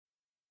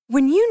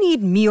When you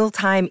need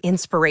mealtime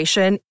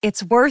inspiration,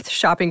 it's worth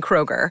shopping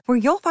Kroger, where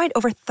you'll find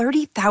over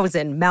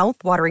 30,000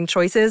 mouth-watering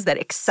choices that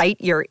excite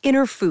your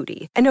inner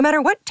foodie. And no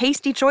matter what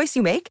tasty choice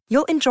you make,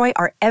 you'll enjoy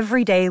our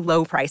everyday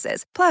low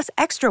prices, plus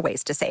extra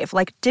ways to save,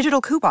 like digital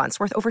coupons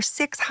worth over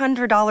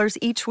 $600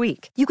 each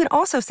week. You can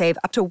also save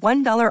up to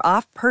 $1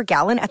 off per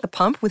gallon at the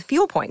pump with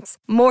fuel points.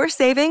 More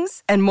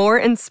savings and more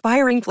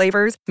inspiring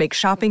flavors make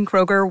shopping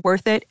Kroger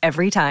worth it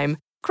every time.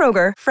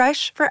 Kroger,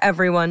 fresh for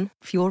everyone.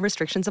 Fuel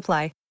restrictions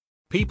apply.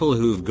 People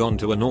who've gone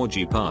to an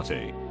orgy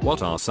party.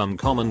 What are some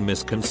common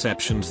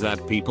misconceptions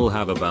that people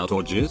have about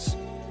orgies?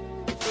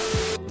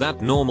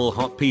 That normal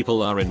hot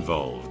people are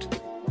involved.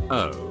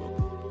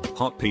 Oh.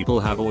 Hot people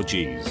have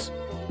orgies.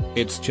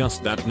 It's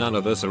just that none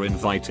of us are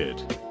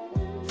invited.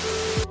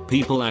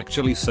 People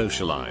actually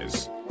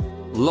socialize.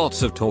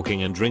 Lots of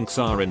talking and drinks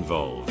are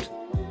involved.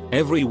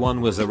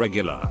 Everyone was a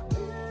regular.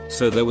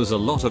 So there was a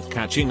lot of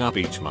catching up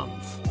each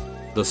month.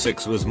 The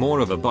sex was more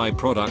of a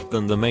byproduct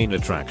than the main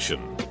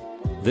attraction.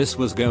 This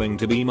was going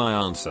to be my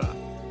answer.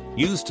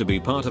 Used to be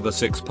part of a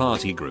sex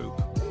party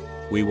group.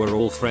 We were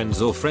all friends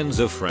or friends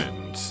of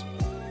friends.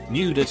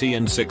 Nudity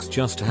and sex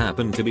just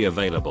happened to be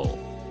available.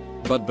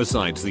 But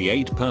besides the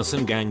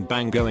 8-person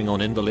gangbang going on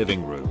in the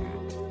living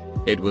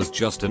room, it was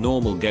just a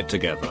normal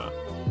get-together.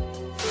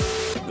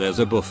 There's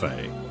a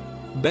buffet.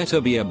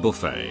 Better be a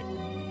buffet.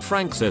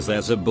 Frank says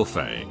there's a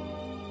buffet.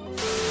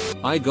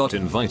 I got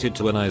invited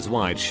to an Eyes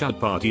Wide Shut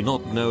party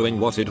not knowing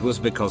what it was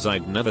because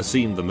I'd never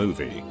seen the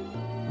movie.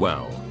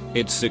 Well,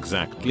 it's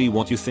exactly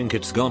what you think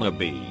it's gonna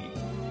be.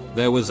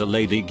 There was a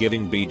lady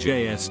giving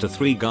BJS to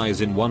 3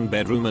 guys in one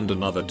bedroom and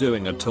another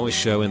doing a toy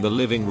show in the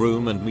living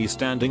room and me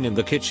standing in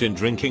the kitchen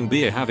drinking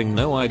beer having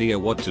no idea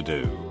what to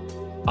do.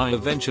 I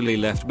eventually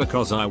left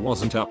because I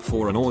wasn't up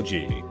for an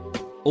orgy.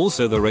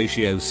 Also the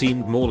ratio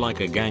seemed more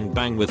like a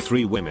gangbang with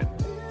 3 women,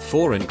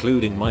 4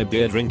 including my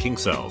beer drinking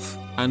self,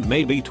 and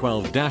maybe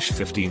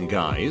 12-15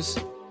 guys.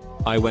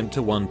 I went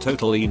to one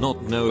totally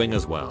not knowing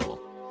as well.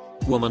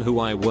 Woman who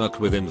I work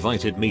with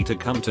invited me to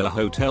come to a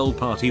hotel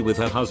party with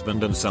her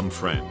husband and some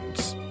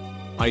friends.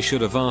 I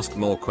should have asked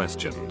more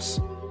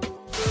questions.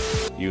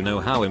 You know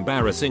how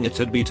embarrassing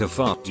it'd be to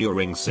fart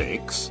during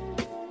sex?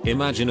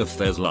 Imagine if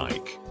there's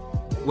like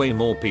way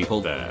more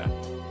people there.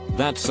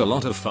 That's a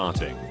lot of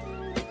farting.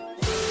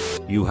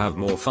 You have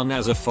more fun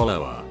as a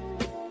follower,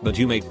 but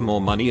you make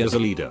more money as a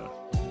leader.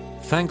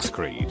 Thanks,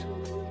 Creed.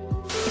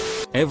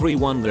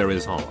 Everyone there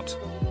is hot.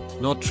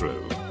 Not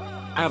true.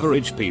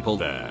 Average people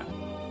there.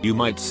 You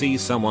might see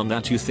someone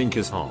that you think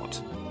is hot.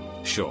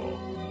 Sure.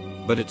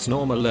 But it's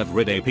normal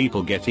everyday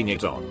people getting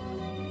it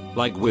on.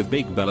 Like with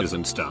big bellas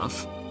and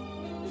stuff.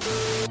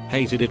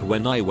 Hated it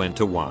when I went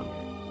to one.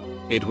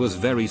 It was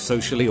very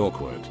socially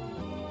awkward.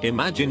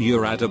 Imagine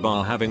you're at a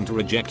bar having to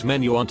reject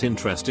men you aren't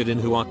interested in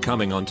who are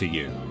coming onto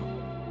you.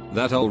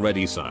 That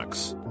already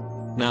sucks.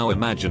 Now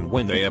imagine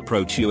when they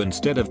approach you,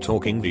 instead of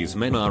talking these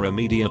men are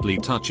immediately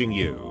touching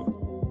you.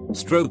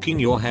 Stroking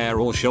your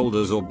hair or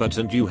shoulders or butt,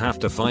 and you have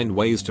to find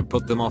ways to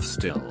put them off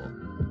still.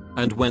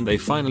 And when they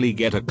finally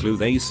get a clue,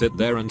 they sit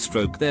there and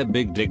stroke their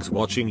big dicks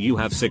watching you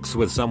have sex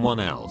with someone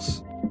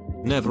else.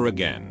 Never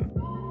again.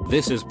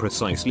 This is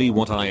precisely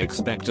what I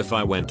expect if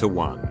I went to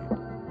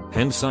one.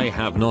 Hence I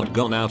have not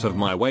gone out of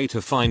my way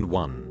to find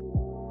one.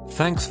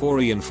 Thanks for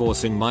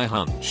reinforcing my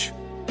hunch.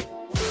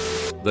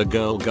 The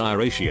girl-guy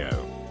ratio.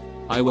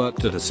 I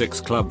worked at a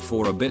sex club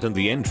for a bit and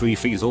the entry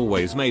fees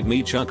always made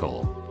me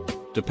chuckle.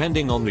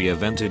 Depending on the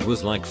event it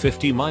was like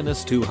 50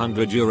 minus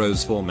 200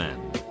 euros for men.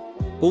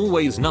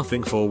 Always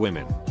nothing for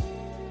women.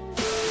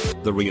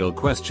 The real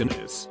question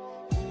is,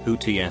 who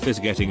TF is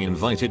getting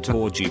invited to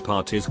orgy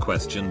parties ?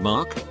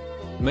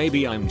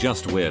 Maybe I'm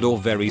just weird or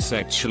very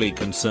sexually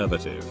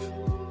conservative.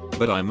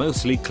 But I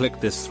mostly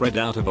clicked this thread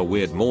out of a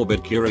weird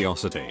morbid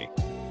curiosity.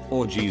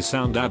 Orgies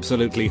sound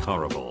absolutely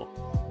horrible.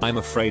 I'm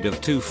afraid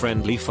of too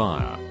friendly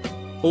fire.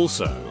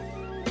 Also,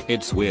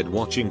 it's weird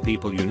watching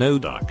people you know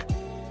duck.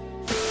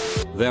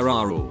 There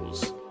are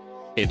rules.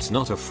 It's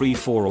not a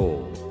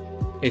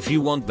free-for-all. If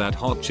you want that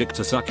hot chick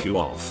to suck you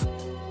off,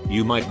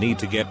 you might need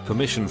to get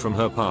permission from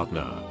her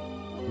partner.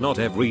 Not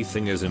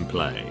everything is in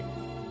play.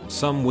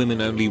 Some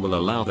women only will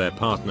allow their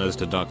partners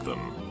to duck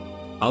them.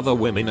 Other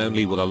women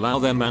only will allow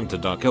their man to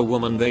duck a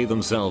woman they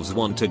themselves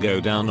want to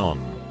go down on.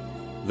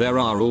 There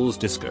are rules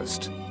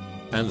discussed.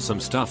 And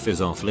some stuff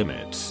is off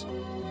limits.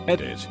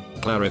 Edit.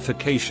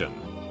 Clarification.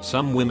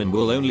 Some women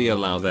will only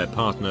allow their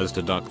partners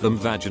to duck them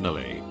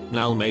vaginally.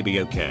 Now maybe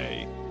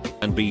okay.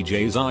 And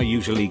BJs are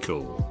usually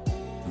cool.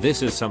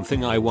 This is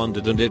something I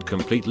wondered and it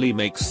completely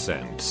makes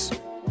sense.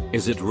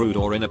 Is it rude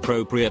or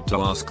inappropriate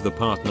to ask the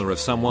partner of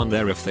someone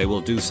there if they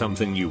will do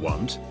something you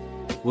want?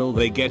 Will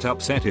they get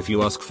upset if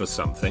you ask for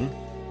something?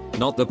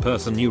 Not the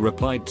person you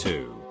replied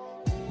to.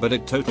 But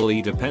it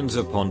totally depends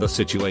upon the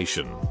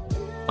situation.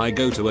 I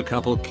go to a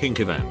couple kink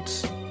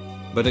events.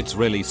 But it's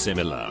really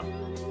similar.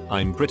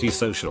 I'm pretty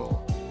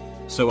social.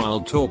 So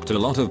I'll talk to a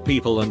lot of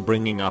people and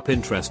bringing up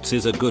interests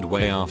is a good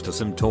way after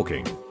some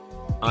talking.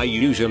 I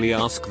usually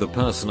ask the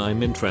person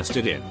I'm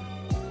interested in.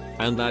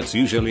 And that's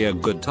usually a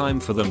good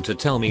time for them to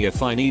tell me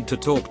if I need to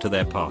talk to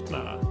their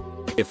partner.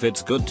 If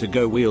it's good to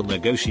go, we'll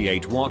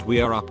negotiate what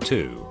we are up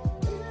to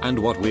and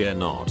what we're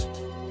not.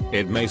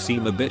 It may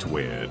seem a bit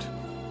weird,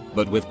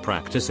 but with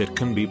practice it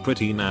can be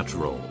pretty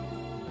natural.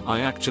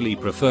 I actually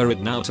prefer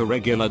it now to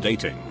regular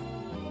dating,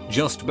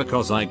 just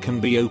because I can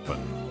be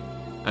open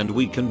and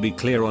we can be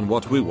clear on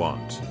what we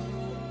want.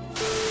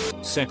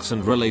 Sex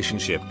and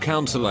relationship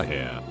counselor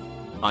here.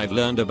 I've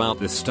learned about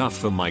this stuff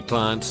for my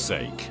client's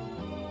sake.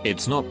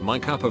 It's not my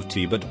cup of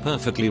tea, but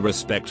perfectly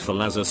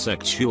respectful as a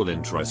sexual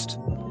interest.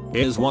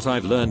 Here's what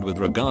I've learned with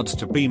regards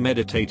to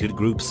premeditated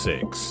group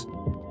sex.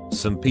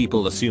 Some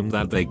people assume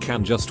that they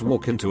can just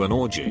walk into an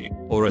orgy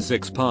or a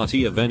sex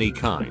party of any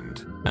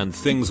kind and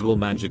things will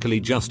magically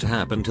just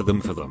happen to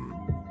them for them.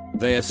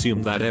 They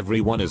assume that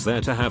everyone is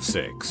there to have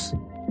sex,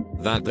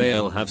 that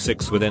they'll have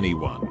sex with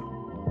anyone,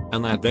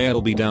 and that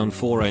they'll be down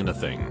for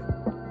anything.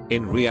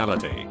 In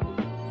reality,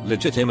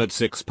 legitimate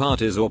sex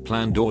parties or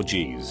planned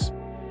orgies,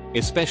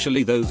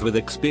 especially those with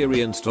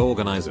experienced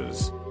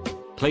organizers,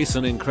 place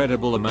an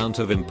incredible amount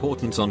of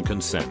importance on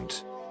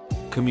consent,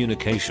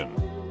 communication,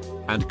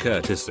 and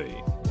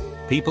courtesy.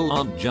 People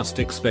aren't just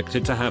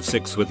expected to have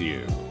sex with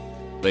you.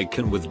 They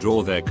can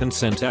withdraw their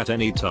consent at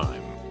any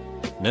time.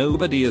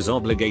 Nobody is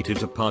obligated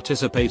to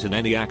participate in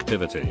any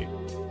activity,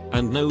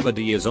 and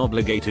nobody is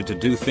obligated to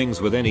do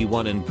things with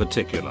anyone in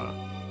particular.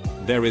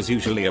 There is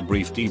usually a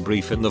brief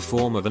debrief in the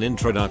form of an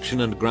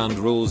introduction and ground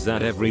rules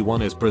that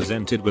everyone is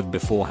presented with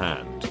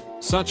beforehand,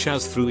 such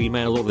as through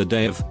email or the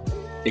day of.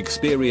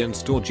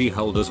 Experienced orgy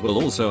holders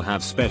will also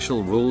have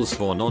special rules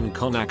for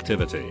non-con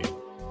activity.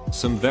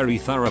 Some very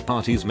thorough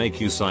parties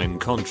make you sign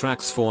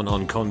contracts for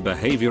non-con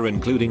behavior,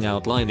 including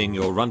outlining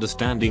your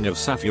understanding of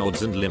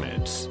safeguards and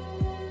limits.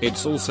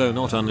 It's also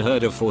not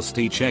unheard of for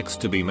STI checks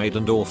to be made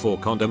and/or for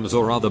condoms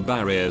or other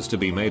barriers to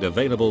be made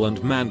available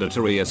and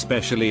mandatory,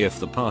 especially if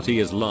the party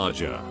is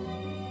larger.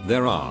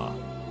 There are,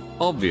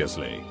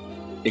 obviously,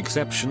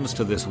 exceptions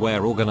to this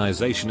where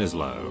organization is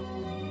low,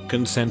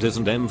 consent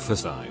isn't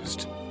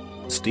emphasized,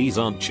 STIs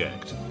aren't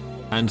checked,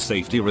 and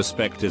safety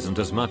respect isn't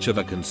as much of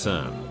a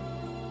concern.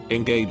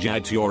 Engage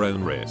at your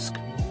own risk.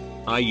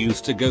 I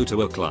used to go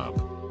to a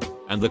club,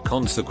 and the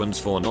consequence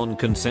for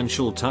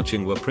non-consensual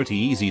touching were pretty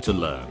easy to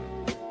learn.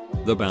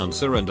 The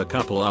bouncer and a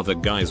couple other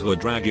guys would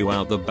drag you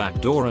out the back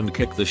door and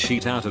kick the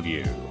shit out of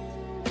you.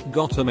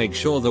 Gotta make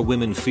sure the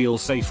women feel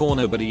safe or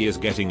nobody is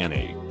getting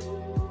any.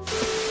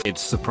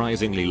 It's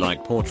surprisingly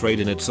like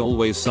portrayed in It's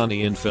Always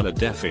Sunny in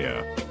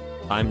Philadelphia.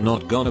 I'm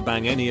not gonna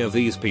bang any of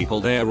these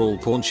people, they're all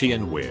paunchy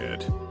and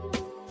weird.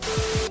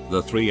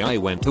 The 3 I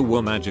went to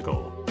were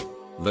magical.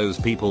 Those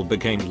people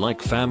became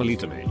like family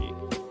to me.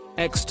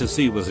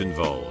 Ecstasy was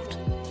involved.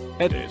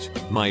 Edit,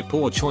 my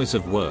poor choice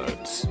of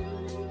words.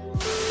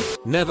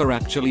 Never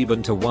actually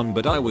been to one,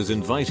 but I was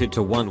invited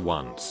to one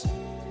once.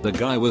 The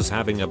guy was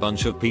having a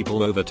bunch of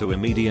people over to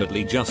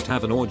immediately just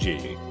have an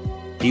orgy.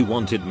 He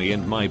wanted me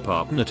and my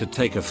partner to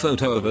take a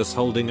photo of us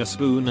holding a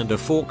spoon and a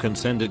fork and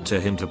send it to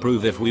him to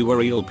prove if we were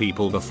real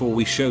people before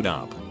we showed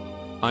up.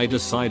 I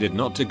decided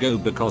not to go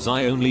because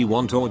I only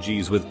want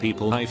orgies with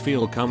people I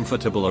feel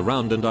comfortable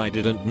around, and I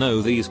didn't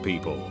know these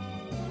people.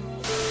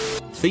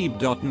 Thebe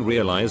didn't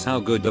realize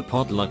how good the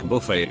potluck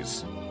buffet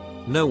is.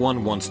 No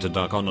one wants to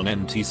duck on an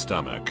empty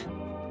stomach.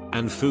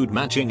 And food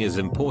matching is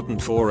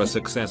important for a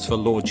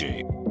successful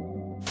orgy.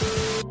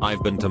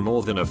 I've been to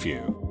more than a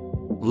few.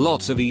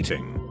 Lots of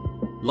eating.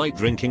 Light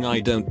drinking,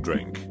 I don't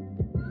drink.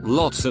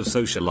 Lots of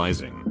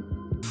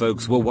socializing.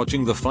 Folks were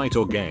watching the fight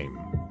or game.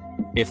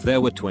 If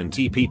there were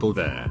 20 people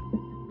there,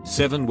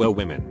 7 were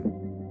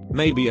women.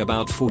 Maybe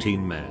about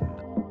 14 men.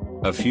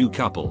 A few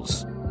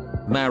couples.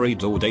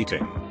 Married or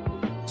dating.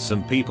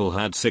 Some people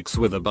had sex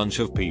with a bunch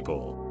of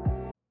people.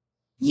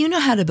 You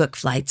know how to book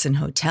flights and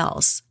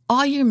hotels.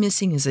 All you're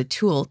missing is a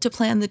tool to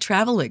plan the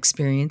travel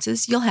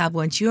experiences you'll have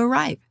once you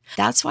arrive.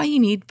 That's why you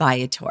need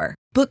Viator.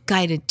 Book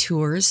guided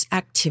tours,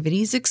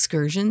 activities,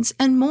 excursions,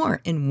 and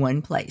more in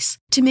one place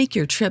to make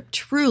your trip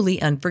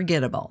truly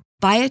unforgettable.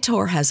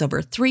 Viator has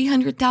over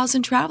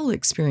 300,000 travel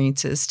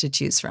experiences to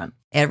choose from.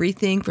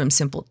 Everything from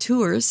simple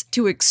tours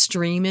to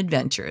extreme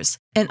adventures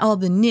and all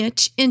the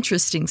niche,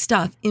 interesting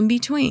stuff in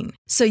between.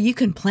 So you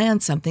can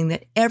plan something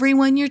that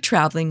everyone you're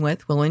traveling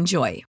with will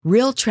enjoy.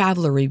 Real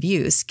traveler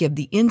reviews give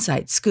the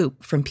inside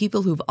scoop from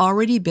people who've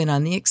already been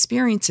on the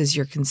experiences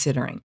you're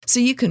considering. So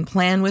you can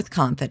plan with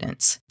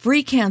confidence.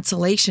 Free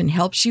cancellation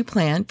helps you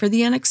plan for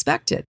the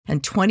unexpected.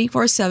 And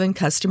 24/7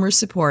 customer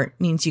support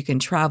means you can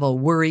travel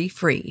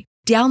worry-free.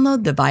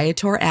 Download the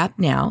Viator app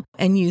now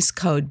and use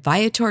code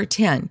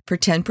Viator10 for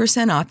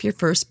 10% off your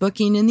first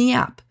booking in the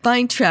app.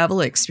 Find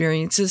travel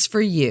experiences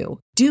for you.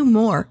 Do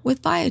more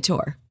with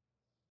Viator.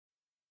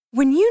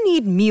 When you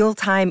need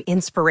mealtime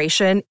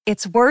inspiration,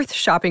 it's worth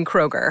shopping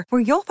Kroger,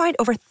 where you'll find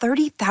over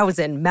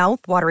 30,000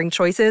 mouth-watering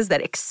choices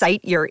that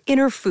excite your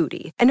inner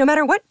foodie. And no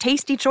matter what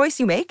tasty choice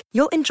you make,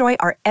 you'll enjoy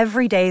our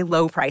everyday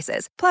low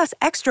prices, plus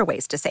extra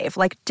ways to save,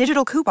 like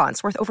digital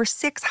coupons worth over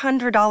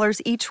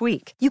 $600 each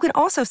week. You can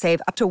also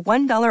save up to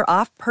 $1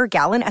 off per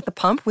gallon at the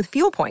pump with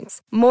fuel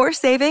points. More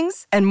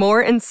savings and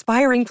more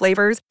inspiring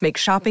flavors make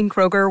shopping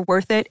Kroger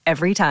worth it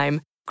every time.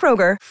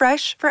 Kroger,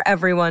 fresh for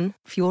everyone.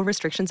 Fuel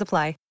restrictions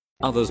apply.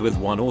 Others with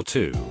 1 or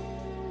 2.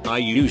 I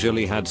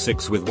usually had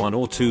 6 with 1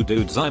 or 2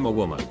 dudes. I'm a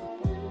woman.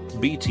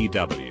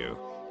 BTW.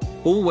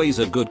 Always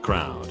a good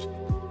crowd.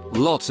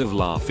 Lots of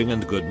laughing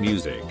and good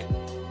music.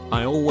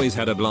 I always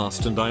had a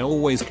blast and I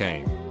always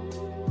came.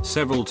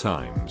 Several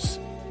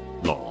times.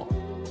 Lol.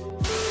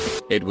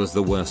 It was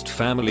the worst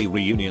family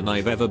reunion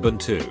I've ever been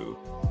to.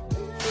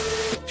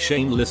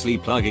 Shamelessly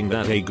plugging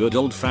that a good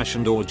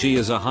old-fashioned orgy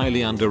is a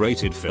highly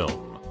underrated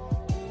film.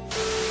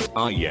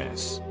 Ah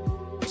yes.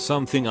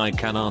 Something I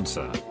can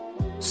answer.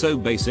 So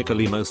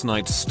basically most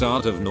nights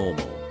start of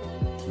normal.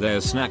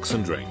 There's snacks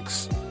and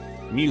drinks.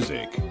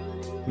 Music.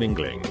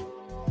 Mingling.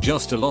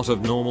 Just a lot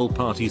of normal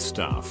party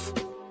stuff.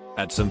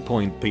 At some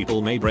point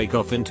people may break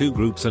off into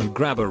groups and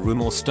grab a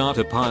room or start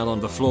a pile on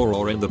the floor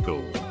or in the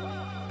pool.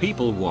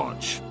 People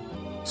watch.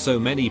 So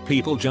many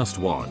people just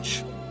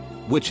watch.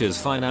 Which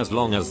is fine as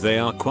long as they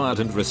are quiet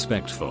and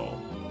respectful.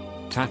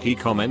 Tacky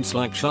comments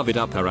like "shove it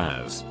up her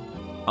ass"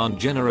 aren't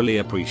generally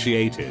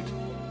appreciated.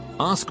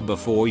 Ask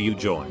before you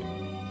join.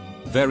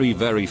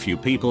 Very few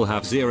people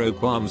have zero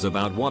qualms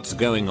about what's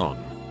going on.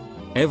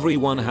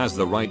 Everyone has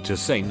the right to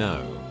say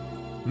no.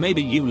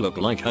 Maybe you look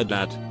like her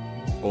dad.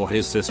 Or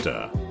his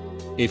sister.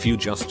 If you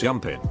just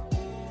jump in,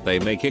 they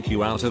may kick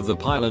you out of the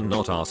pile and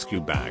not ask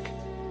you back.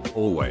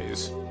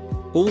 Always.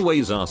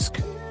 Always ask.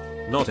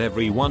 Not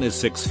everyone is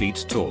 6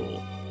 feet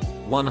tall.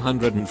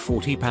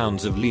 140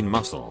 pounds of lean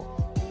muscle.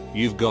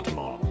 You've got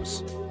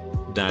moms.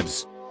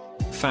 Dads.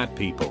 Fat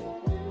people.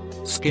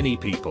 Skinny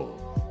people.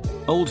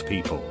 Old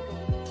people.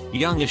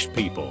 Youngish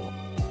people.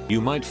 You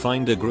might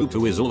find a group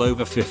who is all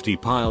over 50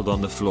 piled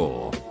on the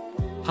floor.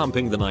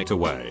 Humping the night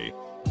away.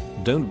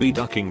 Don't be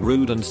ducking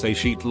rude and say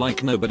shit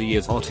like nobody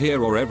is hot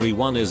here or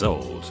everyone is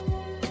old.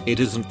 It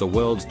isn't the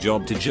world's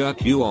job to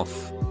jerk you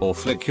off or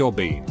flick your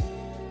bean.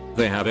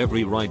 They have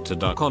every right to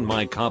duck on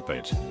my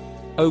carpet.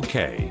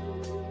 Okay.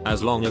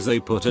 As long as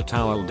they put a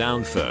towel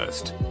down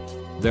first.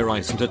 There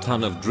isn't a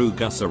ton of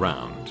droogus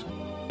around.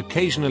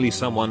 Occasionally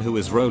someone who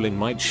is rolling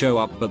might show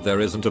up, but there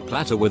isn't a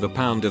platter with a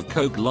pound of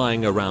coke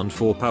lying around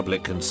for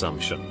public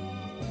consumption.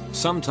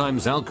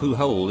 Sometimes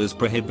alcohol is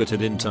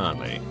prohibited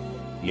entirely.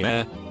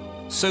 Yeah.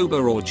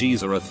 Sober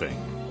orgies are a thing.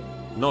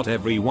 Not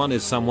everyone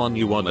is someone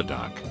you wanna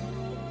duck.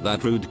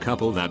 That rude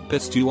couple that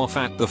pissed you off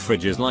at the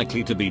fridge is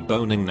likely to be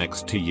boning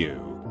next to you.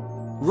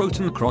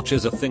 Rotten crotch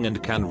is a thing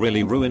and can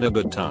really ruin a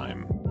good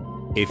time.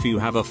 If you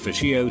have a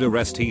fishy odor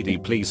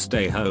STD, please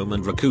stay home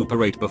and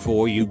recuperate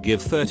before you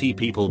give 30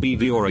 people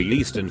BV or a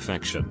yeast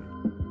infection.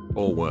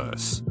 Or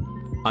worse.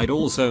 I'd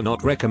also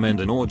not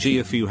recommend an orgy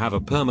if you have a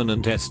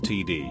permanent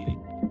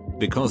STD.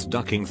 Because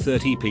ducking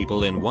 30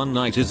 people in one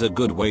night is a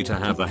good way to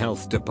have the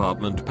health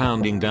department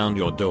pounding down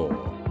your door.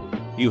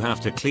 You have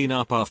to clean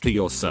up after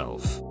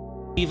yourself.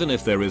 Even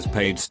if there is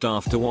paid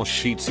staff to wash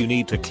sheets, you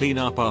need to clean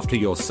up after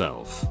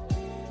yourself.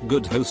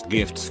 Good host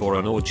gifts for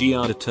an orgy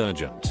are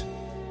detergent,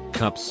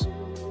 cups,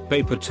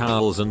 paper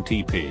towels and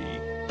TP,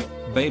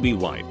 baby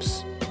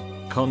wipes,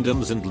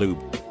 condoms and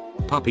lube,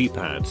 puppy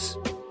pads,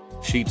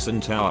 sheets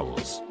and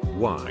towels,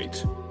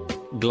 white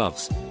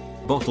gloves,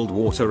 bottled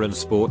water and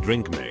sport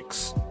drink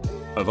mix,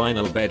 a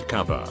vinyl bed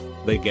cover,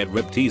 they get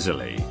ripped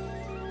easily,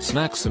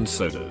 snacks and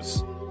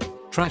sodas,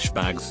 trash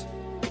bags.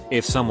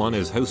 If someone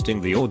is hosting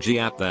the orgy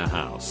at their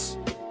house,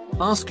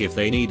 ask if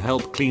they need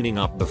help cleaning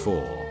up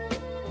before,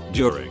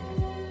 during,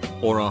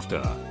 or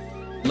after.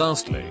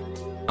 Lastly,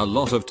 a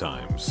lot of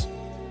times,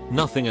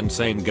 nothing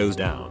insane goes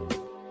down.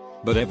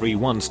 But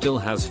everyone still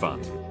has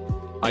fun.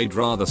 I'd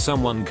rather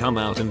someone come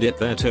out and dip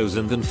their toes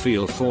in than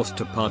feel forced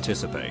to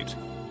participate.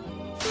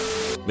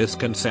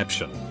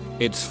 Misconception.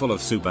 It's full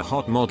of super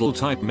hot model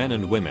type men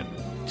and women.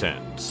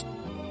 Tens.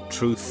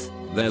 Truth.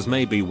 There's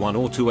maybe 1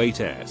 or 2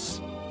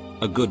 8s.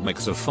 A good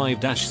mix of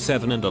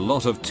 5-7 and a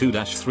lot of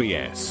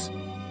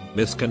 2-3s.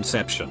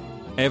 Misconception.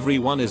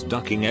 Everyone is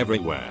ducking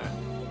everywhere.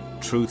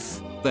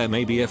 Truth. There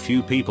may be a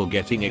few people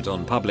getting it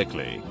on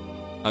publicly.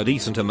 A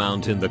decent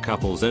amount in the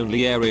couples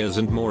only areas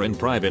and more in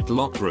private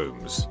locked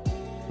rooms.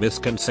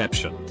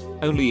 Misconception.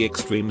 Only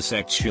extreme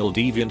sexual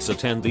deviants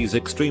attend these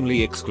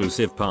extremely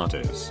exclusive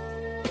parties.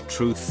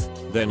 Truth.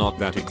 They're not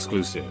that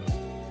exclusive.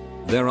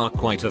 There are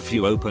quite a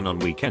few open on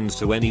weekends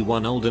to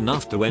anyone old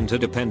enough to enter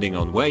depending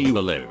on where you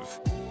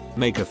live.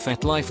 Make a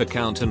FetLife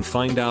account and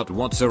find out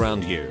what's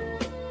around you.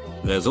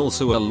 There's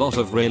also a lot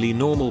of really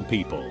normal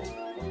people.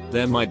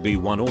 There might be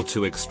 1 or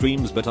 2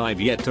 extremes, but I've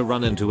yet to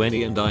run into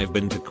any and I've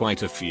been to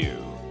quite a few.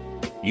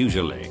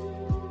 Usually,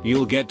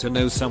 you'll get to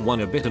know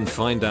someone a bit and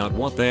find out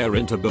what they're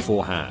into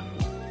beforehand.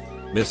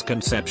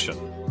 Misconception.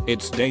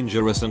 It's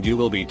dangerous and you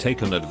will be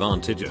taken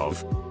advantage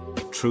of.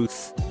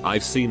 Truth,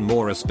 I've seen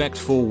more respect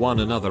for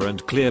one another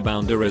and clear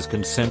boundaries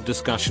consent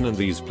discussion in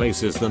these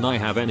places than I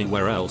have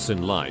anywhere else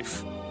in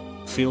life.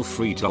 Feel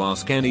free to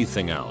ask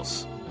anything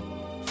else.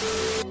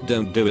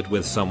 Don't do it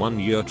with someone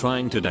you're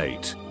trying to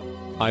date.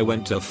 I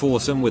went to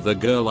foursome with a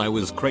girl I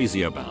was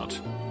crazy about.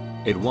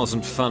 It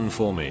wasn't fun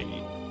for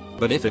me.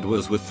 But if it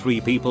was with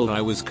 3 people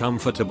I was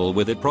comfortable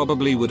with, it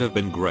probably would have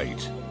been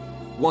great.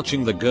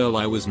 Watching the girl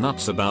I was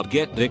nuts about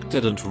get dick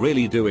didn't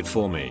really do it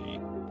for me.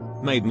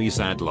 Made me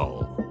sad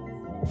lol.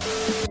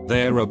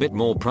 They're a bit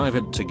more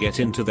private to get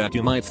into that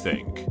you might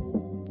think.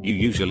 You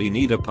usually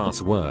need a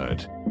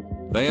password.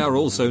 They are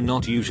also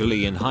not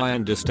usually in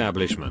high-end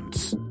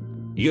establishments.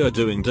 You're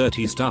doing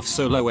dirty stuff,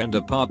 so low-end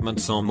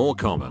apartments are more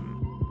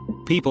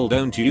common. People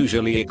don't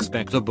usually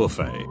expect a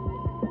buffet.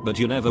 But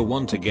you never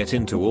want to get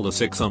into all the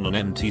 6 on an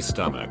empty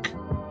stomach.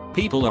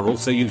 People are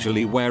also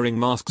usually wearing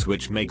masks,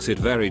 which makes it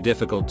very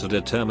difficult to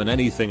determine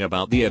anything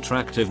about the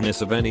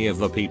attractiveness of any of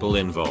the people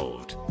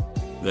involved.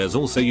 There's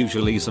also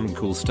usually some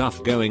cool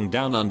stuff going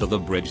down under the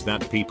bridge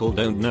that people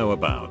don't know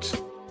about.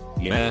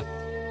 Yeah.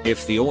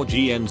 If the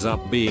orgy ends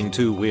up being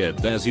too weird,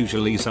 there's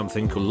usually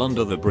something cool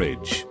under the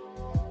bridge.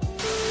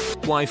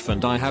 Wife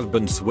and I have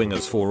been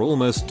swingers for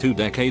almost 2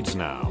 decades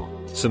now.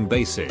 Some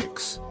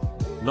basics.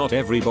 Not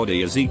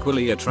everybody is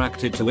equally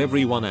attracted to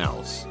everyone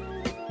else.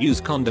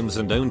 Use condoms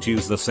and don't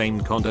use the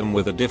same condom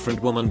with a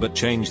different woman, but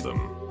change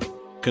them.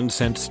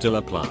 Consent still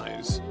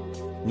applies.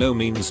 No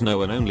means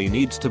no and only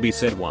needs to be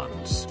said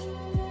once.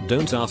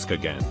 Don't ask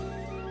again.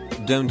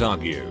 Don't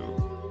argue.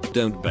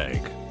 Don't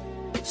beg.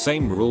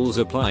 Same rules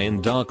apply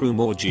in darkroom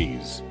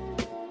orgies.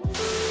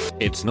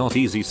 It's not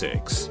easy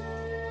 6.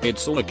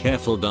 It's all a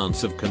careful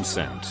dance of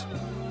consent.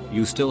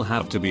 You still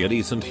have to be a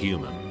decent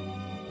human.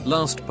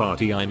 Last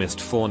party I missed,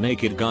 4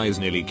 naked guys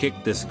nearly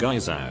kicked this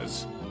guy's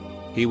ass.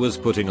 He was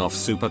putting off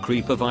super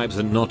creeper vibes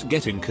and not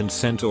getting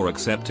consent or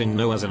accepting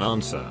no as an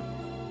answer.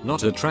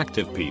 Not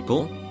attractive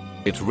people?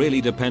 It really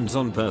depends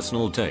on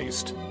personal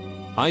taste.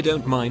 I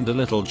don't mind a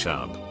little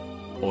chub.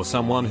 Or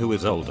someone who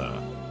is older.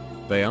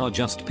 They are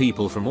just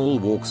people from all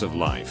walks of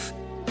life.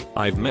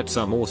 I've met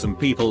some awesome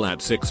people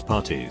at 6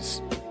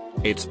 parties.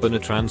 It's been a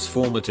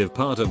transformative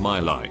part of my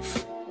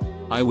life.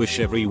 I wish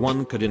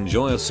everyone could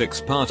enjoy a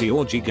 6-party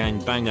orgy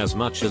gangbang as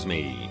much as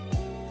me.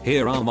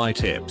 Here are my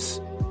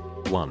tips.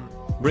 1.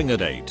 Bring a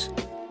date.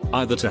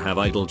 Either to have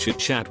idle chit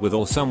chat with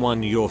or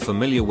someone you're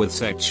familiar with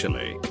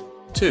sexually.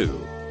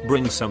 2.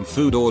 Bring some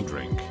food or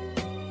drink.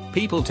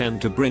 People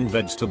tend to bring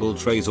vegetable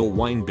trays or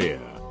wine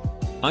beer.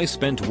 I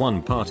spent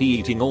one party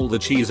eating all the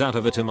cheese out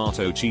of a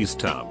tomato cheese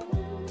tub.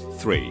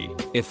 3.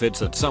 If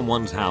it's at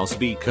someone's house,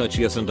 be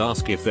courteous and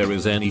ask if there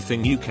is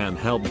anything you can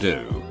help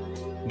do.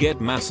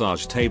 Get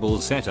massage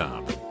tables set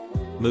up.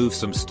 Move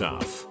some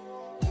stuff.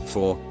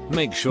 4.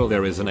 Make sure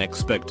there is an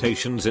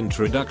expectations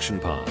introduction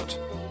part.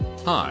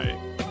 Hi.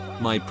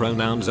 My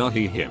pronouns are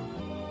he, him.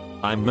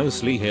 I'm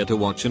mostly here to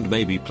watch and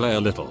maybe play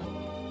a little.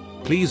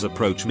 Please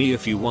approach me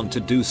if you want to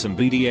do some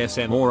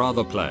BDSM or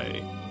other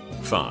play.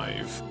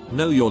 5.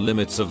 Know your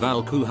limits of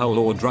alcohol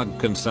or drug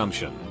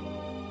consumption.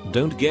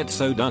 Don't get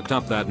so ducked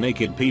up that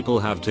naked people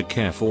have to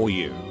care for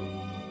you.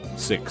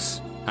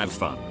 6. Have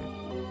fun.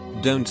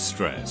 Don't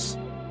stress.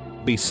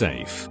 Be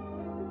safe.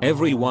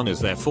 Everyone is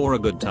there for a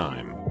good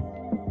time.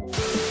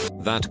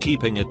 That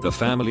keeping it the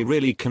family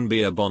really can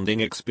be a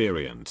bonding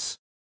experience.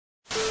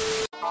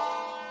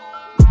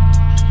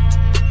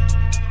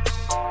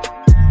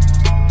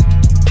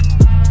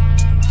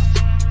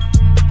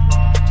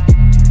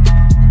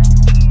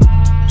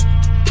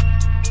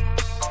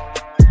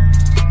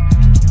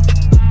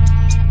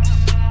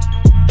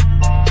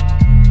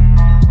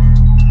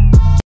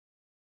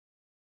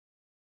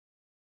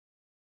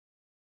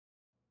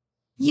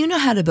 You know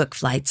how to book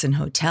flights and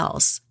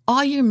hotels.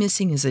 All you're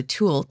missing is a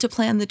tool to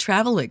plan the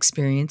travel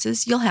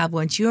experiences you'll have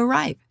once you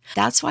arrive.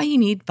 That's why you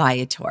need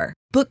Viator.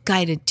 Book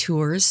guided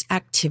tours,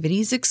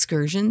 activities,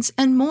 excursions,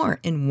 and more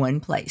in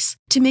one place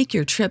to make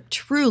your trip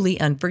truly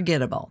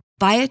unforgettable.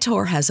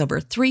 Viator has over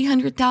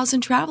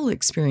 300,000 travel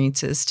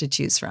experiences to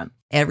choose from.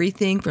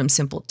 Everything from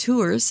simple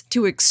tours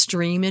to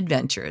extreme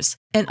adventures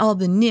and all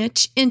the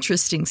niche,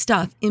 interesting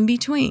stuff in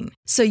between.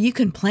 So you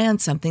can plan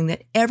something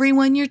that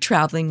everyone you're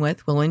traveling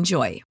with will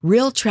enjoy.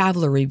 Real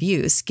traveler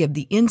reviews give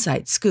the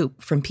inside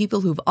scoop from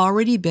people who've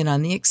already been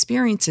on the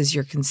experiences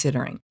you're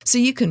considering. So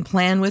you can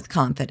plan with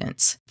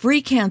confidence.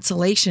 Free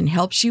cancellation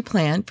helps you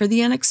plan for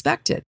the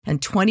unexpected.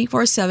 And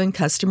 24/7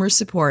 customer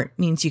support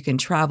means you can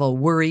travel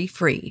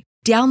worry-free.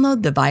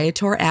 Download the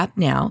Viator app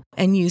now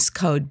and use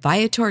code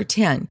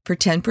Viator10 for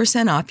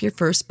 10% off your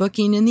first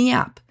booking in the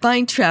app.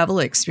 Find travel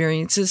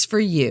experiences for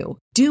you.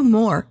 Do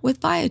more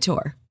with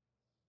Viator.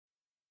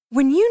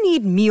 When you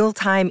need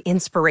mealtime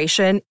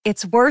inspiration,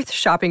 it's worth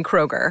shopping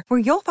Kroger, where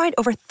you'll find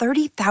over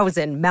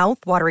 30,000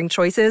 mouth-watering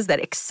choices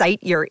that excite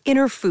your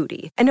inner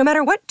foodie. And no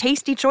matter what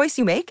tasty choice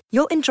you make,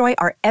 you'll enjoy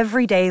our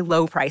everyday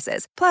low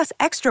prices, plus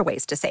extra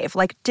ways to save,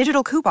 like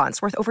digital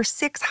coupons worth over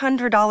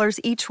 $600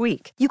 each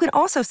week. You can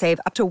also save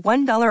up to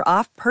 $1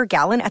 off per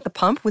gallon at the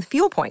pump with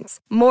fuel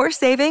points. More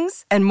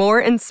savings and more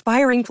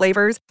inspiring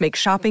flavors make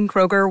shopping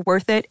Kroger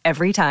worth it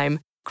every time.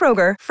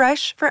 Kroger,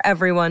 fresh for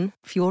everyone.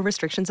 Fuel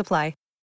restrictions apply.